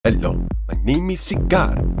Hello, my name is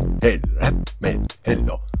Cigar Head-Wrap Man.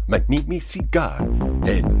 Hello, my name is Cigar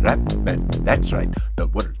Head-Wrap Man. That's right, the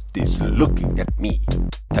world is looking at me.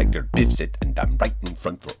 Tiger biffs it and I'm right in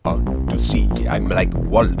front for all to see. I'm like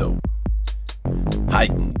Waldo,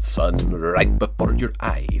 hiding sun right before your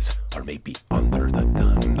eyes, or maybe under the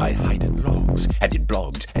gun. I hide in logs, and in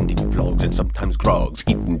blogs, and in vlogs, and sometimes grogs,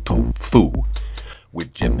 eating tofu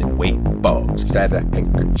with Jim and Wade Boggs. Is that a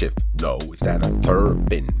handkerchief? No. Is that a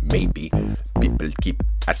turban? Maybe. People keep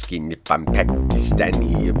asking if I'm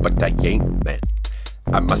Pakistani, but I ain't, man.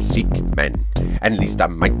 I'm a Sikh man, at least I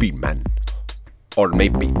might be, man. Or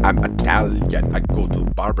maybe I'm Italian. I go to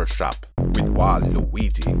Barbershop with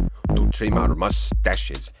Waluigi to trim our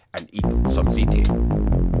mustaches and eat some ziti.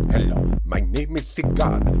 Hello, my name is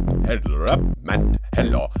Cigar Head-Wrap Man.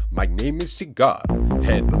 Hello, my name is Cigar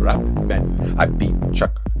Head-Wrap Man. I beat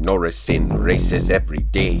Chuck Norris in races every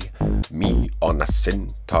day. Me on a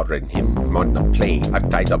centaur and him on a plane. I've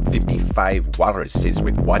tied up 55 walruses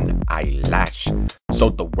with one eyelash.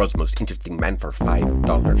 Sold the world's most interesting man for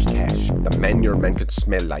 $5 cash. The man your man could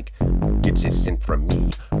smell like gets his scent from me.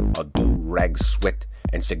 A do-rag sweat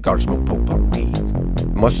and cigar smoke potpourri.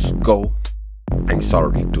 Must go, I'm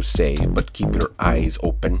sorry to say, but keep your eyes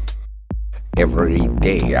open. Every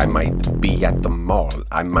day I might be at the mall,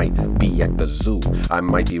 I might be at the zoo, I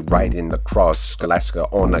might be riding across Alaska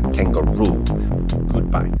on a kangaroo.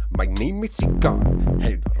 Goodbye, my name is Cigar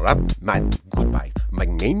Head-Wrap Man. Goodbye, my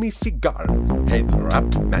name is Cigar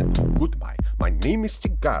Head-Wrap Man. Goodbye, my name is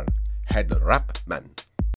Cigar Head-Wrap Man.